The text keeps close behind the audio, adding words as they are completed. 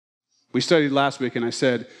We studied last week, and I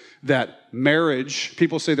said that marriage,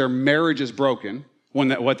 people say their marriage is broken,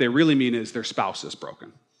 when what they really mean is their spouse is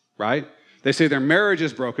broken, right? They say their marriage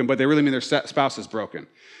is broken, but they really mean their spouse is broken.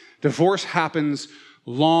 Divorce happens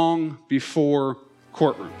long before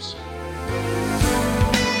courtrooms.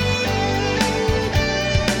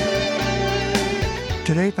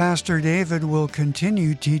 Today, Pastor David will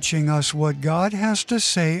continue teaching us what God has to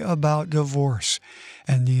say about divorce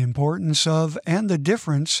and the importance of and the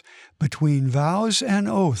difference between vows and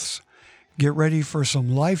oaths. Get ready for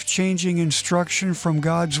some life-changing instruction from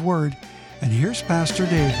God's Word. And here's Pastor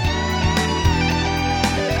David.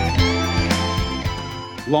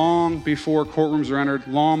 Long before courtrooms are entered,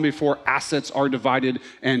 long before assets are divided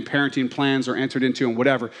and parenting plans are entered into and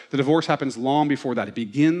whatever, the divorce happens long before that. It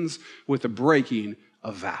begins with the breaking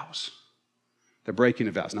of vows. The breaking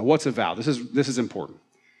of vows. Now, what's a vow? This is important.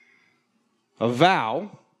 A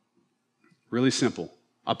vow, really simple,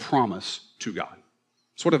 a promise to God.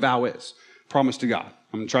 That's what a vow is. Promise to God.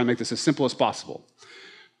 I'm going to try to make this as simple as possible.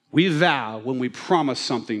 We vow when we promise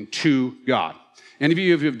something to God. Any of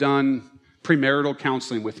you who have done premarital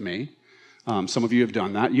counseling with me, some of you have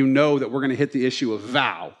done that, you know that we're going to hit the issue of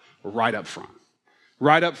vow right up front.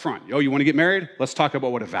 Right up front. Oh, you want to get married? Let's talk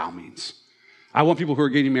about what a vow means. I want people who are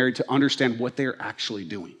getting married to understand what they're actually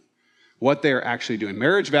doing. What they're actually doing.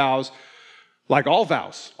 Marriage vows, like all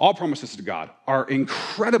vows, all promises to God, are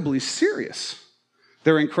incredibly serious.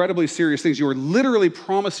 They're incredibly serious things. You are literally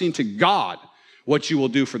promising to God what you will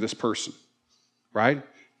do for this person, right?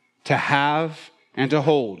 To have and to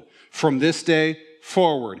hold from this day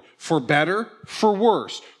forward, for better, for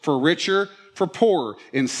worse, for richer, for poorer,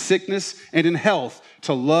 in sickness and in health,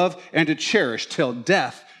 to love and to cherish till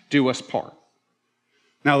death do us part.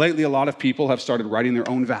 Now, lately, a lot of people have started writing their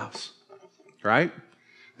own vows, right?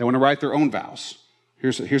 They want to write their own vows.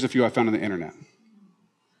 Here's a few I found on the internet.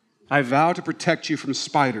 I vow to protect you from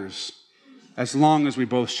spiders as long as we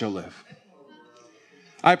both shall live.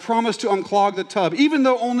 I promise to unclog the tub, even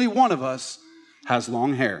though only one of us has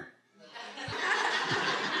long hair.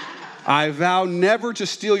 I vow never to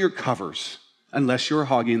steal your covers unless you're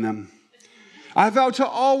hogging them. I vow to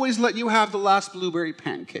always let you have the last blueberry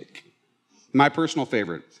pancake. My personal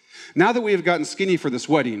favorite. Now that we have gotten skinny for this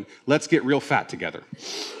wedding, let's get real fat together.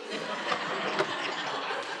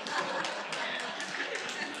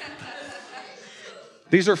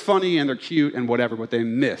 These are funny and they're cute and whatever, but they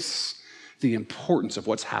miss the importance of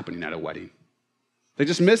what's happening at a wedding. They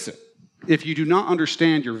just miss it. If you do not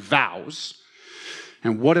understand your vows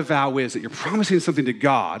and what a vow is, that you're promising something to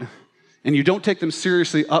God and you don't take them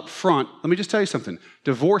seriously up front, let me just tell you something.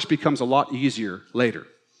 Divorce becomes a lot easier later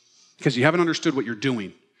because you haven't understood what you're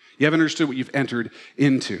doing. You haven't understood what you've entered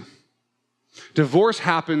into. Divorce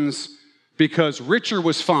happens because richer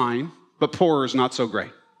was fine, but poorer is not so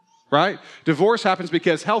great. Right? Divorce happens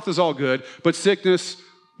because health is all good, but sickness,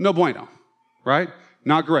 no bueno, right?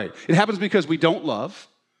 Not great. It happens because we don't love,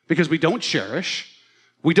 because we don't cherish,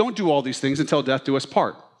 we don't do all these things until death do us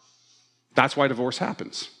part. That's why divorce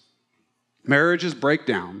happens. Marriages break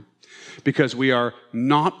down because we are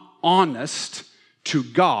not honest to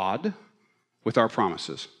God with our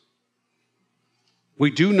promises. We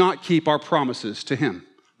do not keep our promises to Him.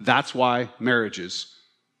 That's why marriages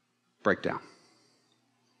break down.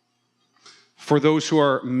 For those who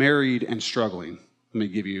are married and struggling, let me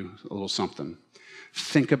give you a little something.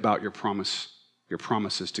 Think about your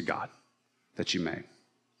promises to God that you made.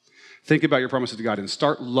 Think about your promises to God and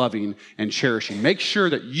start loving and cherishing. Make sure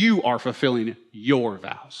that you are fulfilling your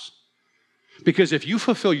vows. Because if you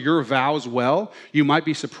fulfill your vows well, you might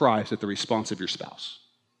be surprised at the response of your spouse.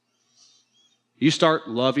 You start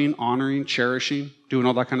loving, honoring, cherishing, doing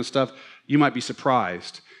all that kind of stuff, you might be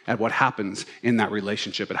surprised at what happens in that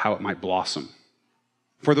relationship and how it might blossom.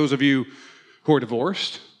 For those of you who are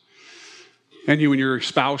divorced and you and your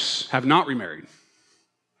spouse have not remarried,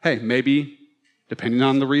 hey, maybe, depending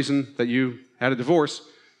on the reason that you had a divorce,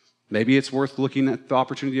 maybe it's worth looking at the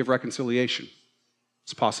opportunity of reconciliation.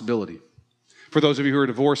 It's a possibility. For those of you who are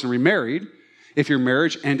divorced and remarried, if your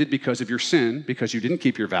marriage ended because of your sin, because you didn't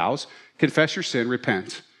keep your vows, confess your sin,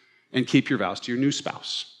 repent, and keep your vows to your new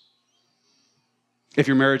spouse. If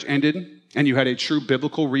your marriage ended and you had a true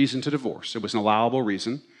biblical reason to divorce, it was an allowable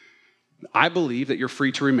reason, I believe that you're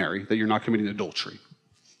free to remarry, that you're not committing adultery.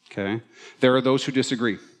 Okay? There are those who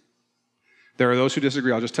disagree. There are those who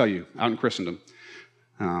disagree, I'll just tell you, out in Christendom.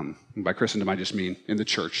 By Christendom, I just mean in the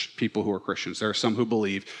church, people who are Christians. There are some who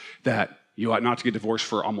believe that you ought not to get divorced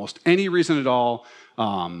for almost any reason at all,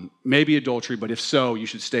 maybe adultery, but if so, you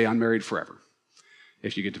should stay unmarried forever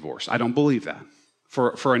if you get divorced. I don't believe that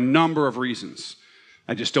for a number of reasons.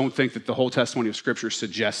 I just don't think that the whole testimony of Scripture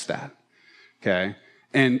suggests that. okay?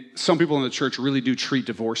 And some people in the church really do treat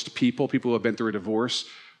divorced people who have been through a divorce,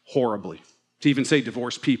 horribly. To even say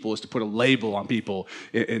divorced people is to put a label on people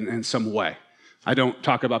in some way. I don't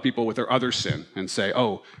talk about people with their other sin and say,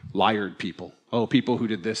 oh, liared people. Oh, people who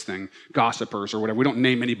did this thing, gossipers or whatever. We don't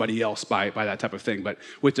name anybody else by that type of thing. But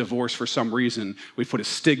with divorce, for some reason, we put a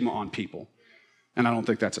stigma on people. And I don't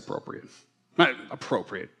think that's appropriate. Not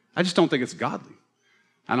appropriate. I just don't think it's godly.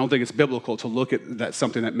 I don't think it's biblical to look at that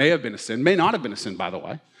something that may have been a sin, may not have been a sin, by the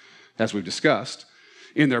way, as we've discussed,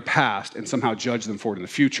 in their past and somehow judge them for it in the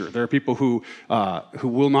future. There are people who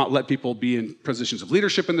will not let people be in positions of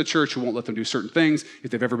leadership in the church, who won't let them do certain things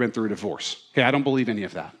if they've ever been through a divorce. Okay, I don't believe any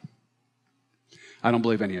of that. I don't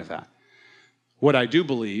believe any of that. What I do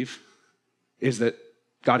believe is that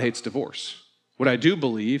God hates divorce. What I do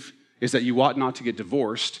believe is that you ought not to get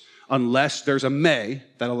divorced unless there's a may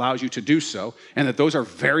that allows you to do so, and that those are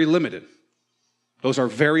very limited. Those are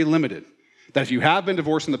very limited. That if you have been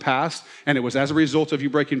divorced in the past, and it was as a result of you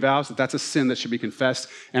breaking vows, that's a sin that should be confessed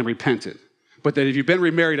and repented. But that if you've been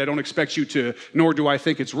remarried, I don't expect you to, nor do I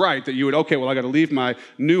think it's right, that you would, okay, well, I got to leave my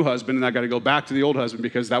new husband, and I got to go back to the old husband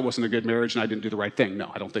because that wasn't a good marriage, and I didn't do the right thing.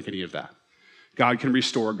 No, I don't think any of that. God can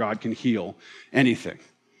restore, God can heal anything.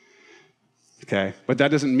 Okay? But that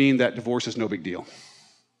doesn't mean that divorce is no big deal.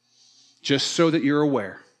 Just so that you're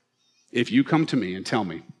aware, if you come to me and tell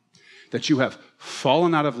me that you have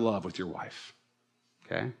fallen out of love with your wife,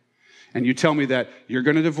 okay? And you tell me that you're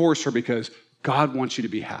going to divorce her because God wants you to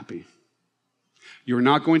be happy. You're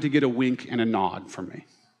not going to get a wink and a nod from me.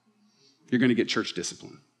 You're going to get church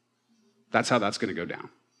discipline. That's how that's going to go down.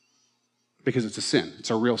 Because it's a sin.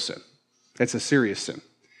 It's a real sin. It's a serious sin.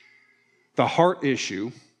 The heart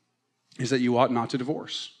issue is that you ought not to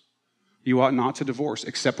divorce. You ought not to divorce,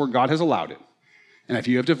 except where God has allowed it. And if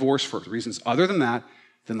you have divorced for reasons other than that,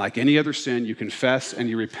 then like any other sin, you confess and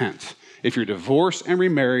you repent. If you're divorced and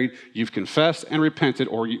remarried, you've confessed and repented,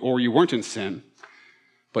 or you weren't in sin,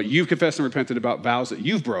 but you've confessed and repented about vows that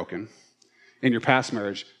you've broken in your past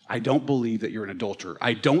marriage, I don't believe that you're an adulterer.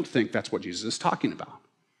 I don't think that's what Jesus is talking about.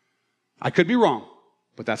 I could be wrong,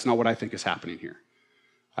 but that's not what I think is happening here.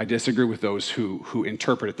 I disagree with those who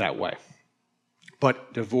interpret it that way.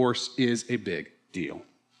 But divorce is a big deal.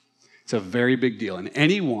 It's a very big deal. And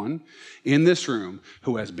anyone in this room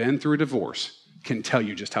who has been through a divorce can tell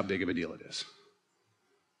you just how big of a deal it is.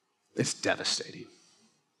 It's devastating.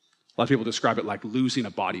 A lot of people describe it like losing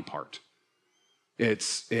a body part.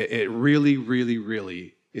 It really, really,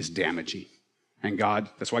 really is damaging. And God,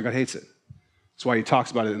 that's why God hates it. That's why he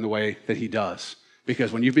talks about it in the way that he does.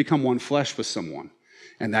 Because when you've become one flesh with someone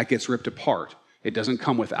and that gets ripped apart, it doesn't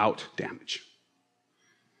come without damage.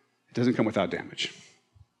 It doesn't come without damage.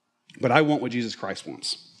 But I want what Jesus Christ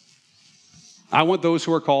wants. I want those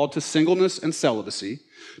who are called to singleness and celibacy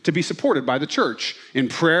to be supported by the church in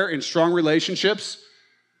prayer, in strong relationships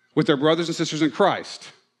with their brothers and sisters in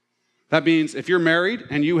Christ. That means if you're married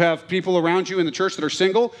and you have people around you in the church that are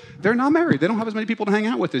single, they're not married. They don't have as many people to hang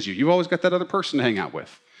out with as you. You've always got that other person to hang out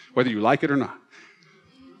with, whether you like it or not.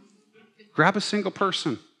 Grab a single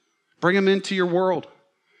person. Bring them into your world.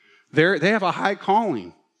 They have a high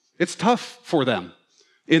calling. It's tough for them,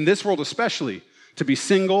 in this world especially, to be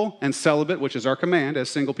single and celibate, which is our command as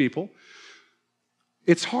single people.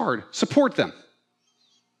 It's hard. Support them.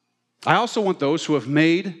 I also want those who have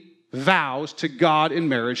made vows to God in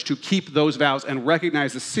marriage to keep those vows and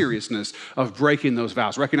recognize the seriousness of breaking those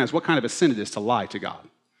vows. Recognize what kind of a sin it is to lie to God.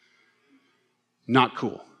 Not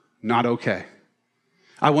cool. Not okay.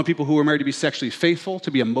 I want people who are married to be sexually faithful,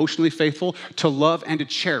 to be emotionally faithful, to love and to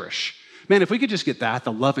cherish. Man, if we could just get that,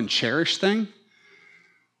 the love and cherish thing,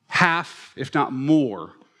 half, if not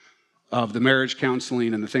more, of the marriage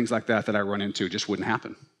counseling and the things like that I run into just wouldn't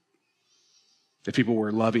happen if people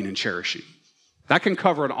were loving and cherishing. That can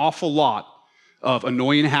cover an awful lot of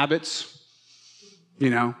annoying habits,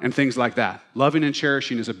 and things like that. Loving and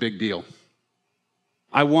cherishing is a big deal.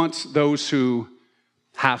 I want those who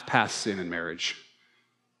have passed sin in marriage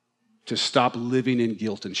to stop living in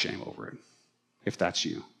guilt and shame over it, if that's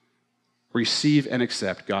you. Receive and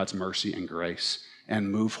accept God's mercy and grace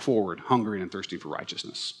and move forward, hungering and thirsting for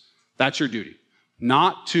righteousness. That's your duty.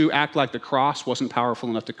 Not to act like the cross wasn't powerful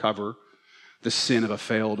enough to cover the sin of a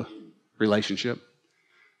failed relationship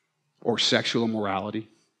or sexual immorality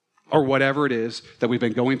or whatever it is that we've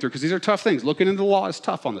been going through, because these are tough things. Looking into the law is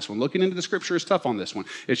tough on this one. Looking into the scripture is tough on this one.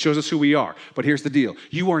 It shows us who we are. But here's the deal.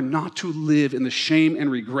 You are not to live in the shame and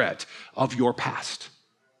regret of your past.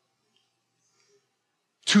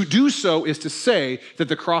 To do so is to say that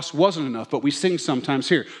the cross wasn't enough, but we sing sometimes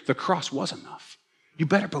here, the cross was enough. You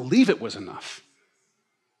better believe it was enough.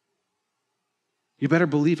 You better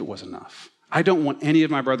believe it was enough. I don't want any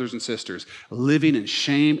of my brothers and sisters living in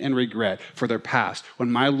shame and regret for their past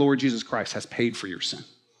when my Lord Jesus Christ has paid for your sin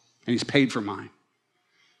and he's paid for mine.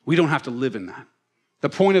 We don't have to live in that. The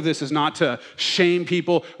point of this is not to shame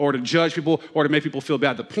people or to judge people or to make people feel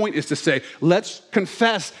bad. The point is to say, let's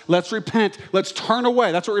confess, let's repent, let's turn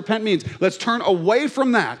away. That's what repent means. Let's turn away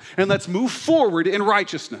from that and let's move forward in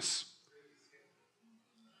righteousness.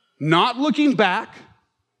 Not looking back,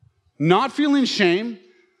 not feeling shame.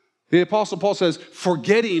 The Apostle Paul says,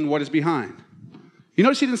 forgetting what is behind. You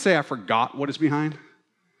notice he didn't say, I forgot what is behind.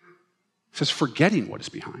 He says, forgetting what is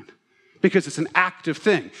behind. Because it's an active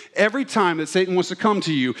thing. Every time that Satan wants to come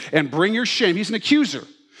to you and bring your shame, he's an accuser.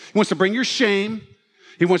 He wants to bring your shame.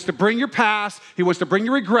 He wants to bring your past. He wants to bring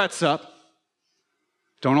your regrets up.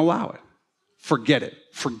 Don't allow it. Forget it.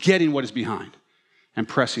 Forgetting what is behind and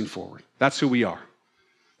pressing forward. That's who we are.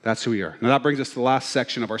 That's who we are. Now that brings us to the last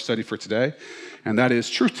section of our study for today, and that is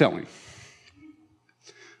truth-telling.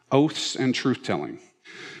 Oaths and truth-telling.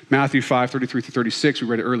 Matthew 5:33-36, we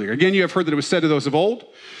read it earlier. Again, you have heard that it was said to those of old,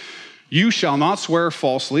 you shall not swear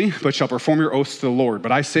falsely, but shall perform your oaths to the Lord.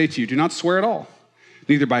 But I say to you, do not swear at all,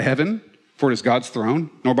 neither by heaven, for it is God's throne,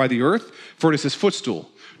 nor by the earth, for it is his footstool,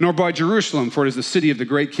 nor by Jerusalem, for it is the city of the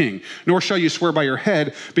great king. Nor shall you swear by your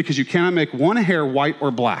head, because you cannot make one hair white or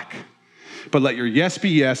black. But let your yes be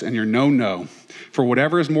yes and your no, no. For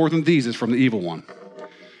whatever is more than these is from the evil one.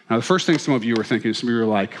 Now, the first thing some of you are thinking, some of you are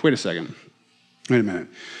like, wait a second. Wait a minute.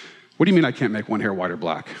 What do you mean I can't make one hair white or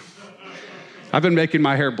black? I've been making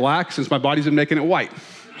my hair black since my body's been making it white,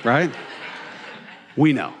 right?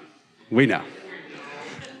 We know. We know.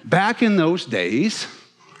 Back in those days,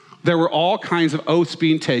 there were all kinds of oaths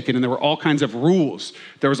being taken, and there were all kinds of rules.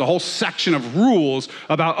 There was a whole section of rules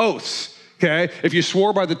about oaths. Okay, if you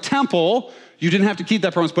swore by the temple, you didn't have to keep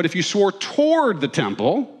that promise. But if you swore toward the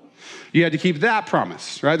temple, you had to keep that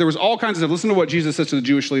promise, right? There was all kinds of stuff. Listen to what Jesus says to the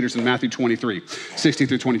Jewish leaders in Matthew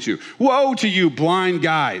 23:16-22. Woe to you, blind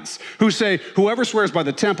guides, who say, whoever swears by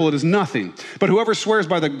the temple, it is nothing. But whoever swears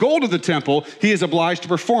by the gold of the temple, he is obliged to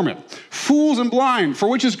perform it. Fools and blind, for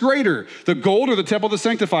which is greater, the gold or the temple that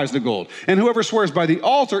sanctifies the gold? And whoever swears by the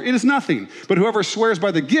altar, it is nothing. But whoever swears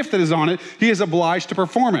by the gift that is on it, he is obliged to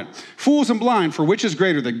perform it. Fools and blind, for which is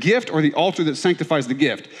greater, the gift or the altar that sanctifies the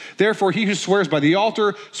gift? Therefore, he who swears by the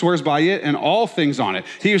altar swears by it and all things on it.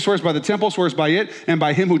 He who swears by the temple swears by it and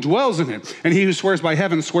by him who dwells in it. And he who swears by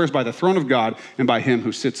heaven swears by the throne of God and by him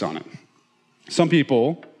who sits on it. Some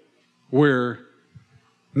people were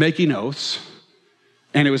making oaths,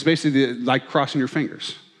 and it was basically like crossing your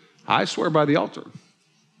fingers. I swear by the altar,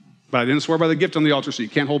 but I didn't swear by the gift on the altar, so you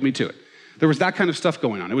can't hold me to it. There was that kind of stuff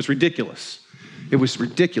going on. It was ridiculous. It was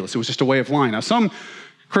ridiculous. It was just a way of lying. Now, some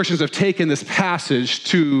Christians have taken this passage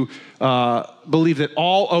to believe that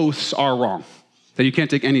all oaths are wrong, that you can't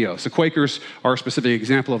take any oaths. The Quakers are a specific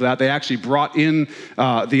example of that. They actually brought in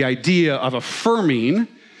the idea of affirming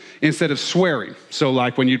instead of swearing. So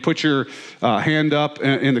like when you put your hand up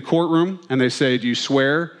in the courtroom and they say, do you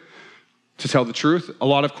swear to tell the truth? A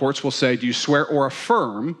lot of courts will say, do you swear or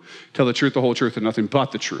affirm, tell the truth, the whole truth, and nothing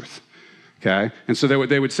but the truth? Okay? And so what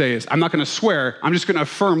they would say is, I'm not going to swear, I'm just going to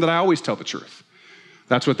affirm that I always tell the truth.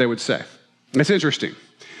 That's what they would say. It's interesting,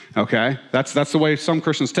 okay? That's the way some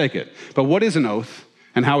Christians take it. But what is an oath,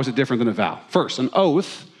 and how is it different than a vow? First, an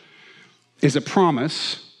oath is a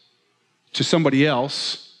promise to somebody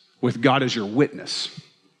else with God as your witness.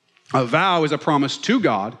 A vow is a promise to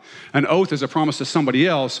God. An oath is a promise to somebody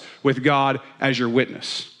else with God as your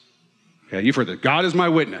witness. Okay, you've heard that. God is my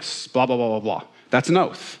witness, blah, blah, blah, blah, blah. That's an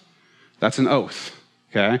oath. That's an oath,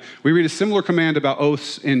 okay? We read a similar command about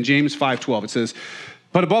oaths in James 5:12. It says,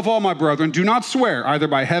 but above all, my brethren, do not swear either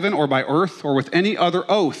by heaven or by earth or with any other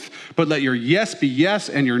oath, but let your yes be yes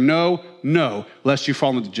and your no, no, lest you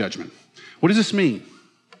fall into judgment. What does this mean?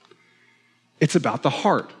 It's about the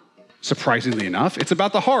heart. Surprisingly enough, it's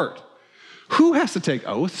about the heart. Who has to take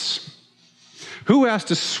oaths? Who has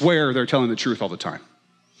to swear they're telling the truth all the time?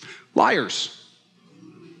 Liars,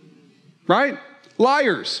 right?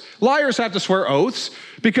 Liars. Liars have to swear oaths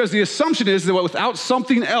because the assumption is that without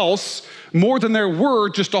something else more than their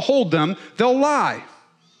word just to hold them, they'll lie.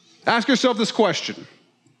 Ask yourself this question.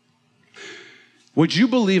 Would you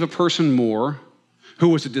believe a person more who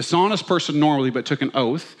was a dishonest person normally but took an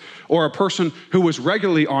oath, or a person who was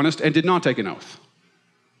regularly honest and did not take an oath?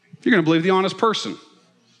 You're going to believe the honest person.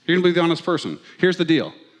 You're going to believe the honest person. Here's the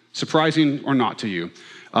deal, surprising or not to you.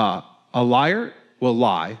 A liar will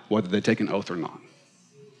lie whether they take an oath or not.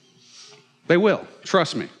 They will.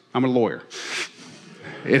 Trust me. I'm a lawyer.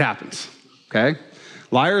 It happens. Okay?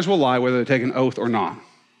 Liars will lie whether they take an oath or not.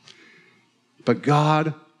 But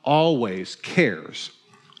God always cares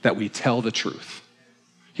that we tell the truth.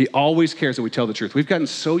 He always cares that we tell the truth. We've gotten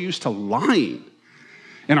so used to lying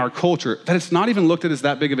in our culture that it's not even looked at as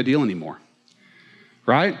that big of a deal anymore,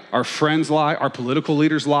 right? Our friends lie, our political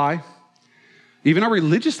leaders lie, even our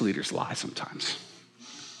religious leaders lie sometimes.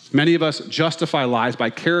 Many of us justify lies by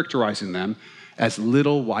characterizing them as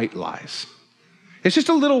little white lies. It's just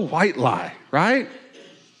a little white lie, right?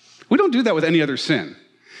 We don't do that with any other sin.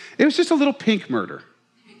 It was just a little pink murder,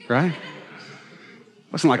 right?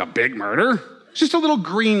 It wasn't like a big murder. It's just a little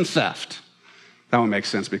green theft. That one makes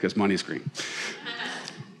sense because money's green.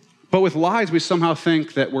 But with lies, we somehow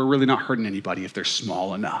think that we're really not hurting anybody if they're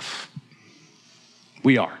small enough.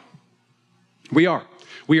 We are. We are.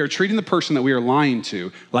 We are treating the person that we are lying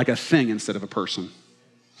to like a thing instead of a person.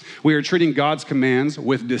 We are treating God's commands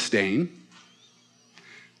with disdain.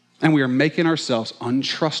 And we are making ourselves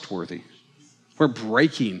untrustworthy. We're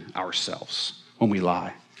breaking ourselves when we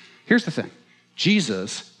lie. Here's the thing.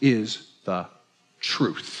 Jesus is the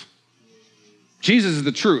truth. Jesus is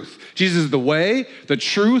the truth. Jesus is the way, the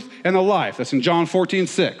truth, and the life. That's in John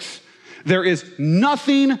 14:6. There is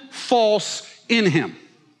nothing false in him.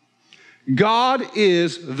 God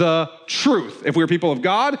is the truth. If we're people of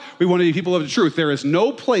God, we want to be people of the truth. There is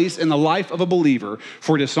no place in the life of a believer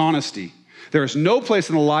for dishonesty. There is no place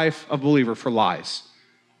in the life of a believer for lies.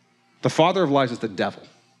 The father of lies is the devil.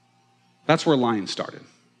 That's where lying started,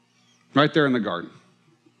 right there in the garden.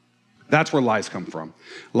 That's where lies come from.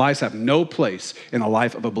 Lies have no place in the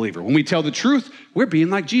life of a believer. When we tell the truth, we're being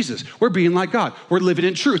like Jesus. We're being like God. We're living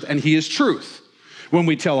in truth, and he is truth. When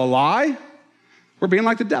we tell a lie, we're being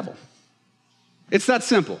like the devil. It's that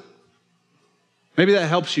simple. Maybe that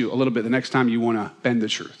helps you a little bit the next time you want to bend the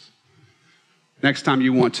truth. Next time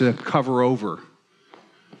you want to cover over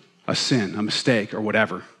a sin, a mistake, or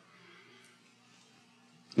whatever.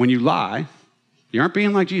 When you lie, you aren't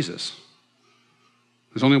being like Jesus.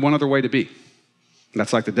 There's only one other way to be. And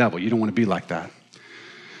that's like the devil. You don't want to be like that.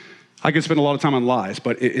 I could spend a lot of time on lies,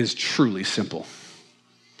 but it is truly simple.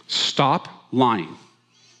 Stop lying.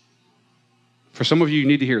 For some of you, you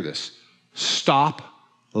need to hear this. Stop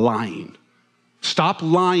lying. Stop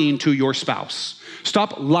lying to your spouse.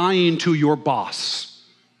 Stop lying to your boss.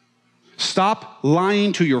 Stop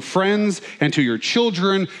lying to your friends and to your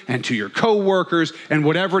children and to your coworkers and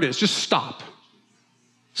whatever it is. Just stop.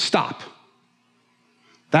 Stop.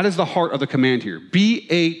 That is the heart of the command here. Be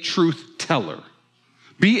a truth teller.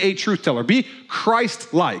 Be a truth teller. Be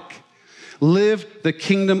Christ-like. Live the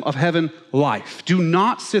kingdom of heaven life. Do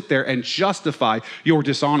not sit there and justify your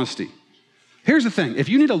dishonesty. Here's the thing. If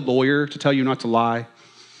you need a lawyer to tell you not to lie,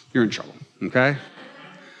 you're in trouble, okay?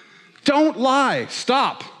 Don't lie.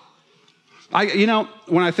 Stop.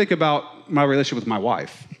 When I think about my relationship with my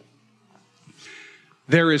wife,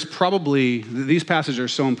 there is probably, these passages are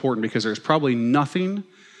so important because there's probably nothing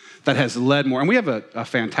that has led more. And we have a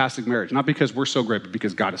fantastic marriage, not because we're so great, but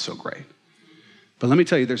because God is so great. But let me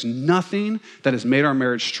tell you, there's nothing that has made our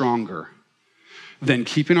marriage stronger than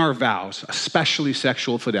keeping our vows, especially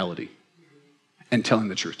sexual fidelity, and telling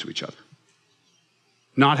the truth to each other.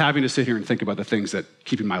 Not having to sit here and think about the things that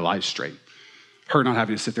keeping my lies straight. Her not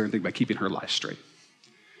having to sit there and think about keeping her lies straight.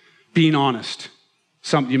 Being honest.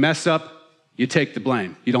 You mess up, you take the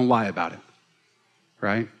blame. You don't lie about it,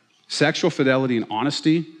 right? Sexual fidelity and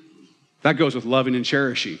honesty, that goes with loving and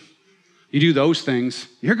cherishing. You do those things,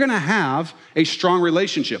 you're going to have a strong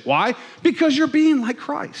relationship. Why? Because you're being like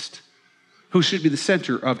Christ, who should be the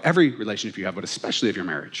center of every relationship you have, but especially of your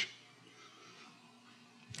marriage.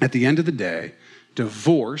 At the end of the day,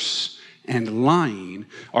 divorce and lying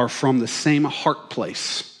are from the same heart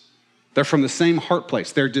place. They're from the same heart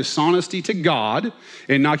place. They're dishonesty to God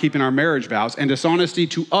in not keeping our marriage vows and dishonesty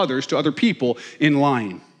to others, to other people in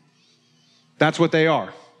lying. That's what they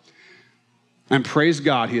are. And praise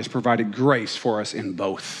God, he has provided grace for us in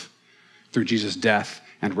both. Through Jesus' death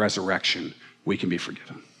and resurrection, we can be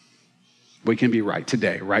forgiven. We can be right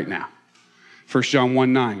today, right now. 1 John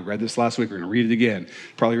 1:9, we read this last week. We're going to read it again.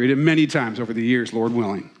 Probably read it many times over the years, Lord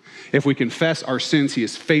willing. If we confess our sins, he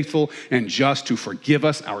is faithful and just to forgive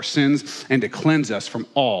us our sins and to cleanse us from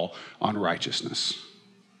all unrighteousness.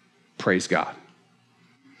 Praise God.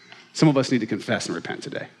 Some of us need to confess and repent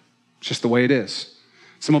today. It's just the way it is.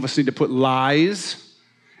 Some of us need to put lies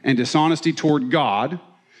and dishonesty toward God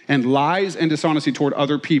and lies and dishonesty toward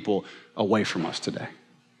other people away from us today.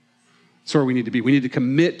 That's where we need to be. We need to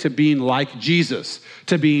commit to being like Jesus,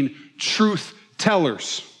 to being truth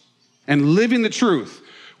tellers and living the truth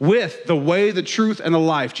with the way, the truth, and the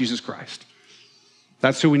life, Jesus Christ.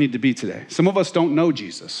 That's who we need to be today. Some of us don't know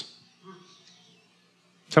Jesus.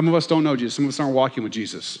 Some of us don't know Jesus. Some of us aren't walking with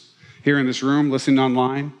Jesus. Here in this room, listening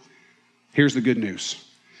online, here's the good news.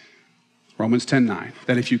 Romans 10:9,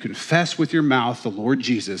 that if you confess with your mouth the Lord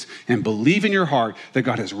Jesus and believe in your heart that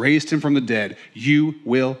God has raised him from the dead, you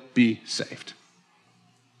will be saved.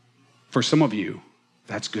 For some of you,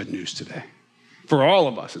 that's good news today. For all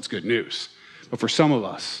of us, it's good news. But for some of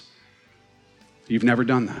us, you've never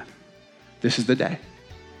done that. This is the day.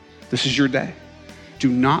 This is your day. Do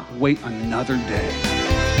not wait another day.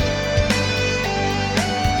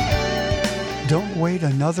 Don't wait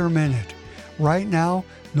another minute. Right now,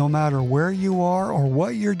 no matter where you are or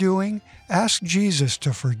what you're doing, ask Jesus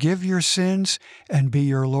to forgive your sins and be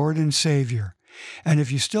your Lord and Savior. And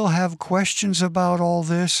if you still have questions about all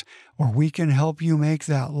this, or we can help you make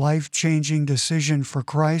that life-changing decision for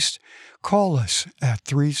Christ, call us at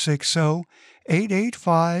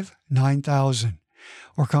 360-885-9000.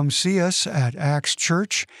 Or come see us at Acts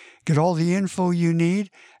Church. Get all the info you need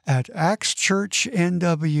at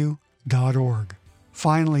actschurchnw.org.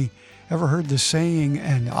 Finally, ever heard the saying,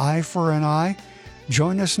 an eye for an eye?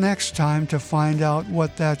 Join us next time to find out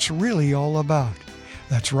what that's really all about.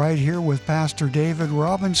 That's right here with Pastor David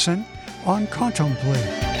Robinson on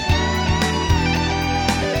Contemplate.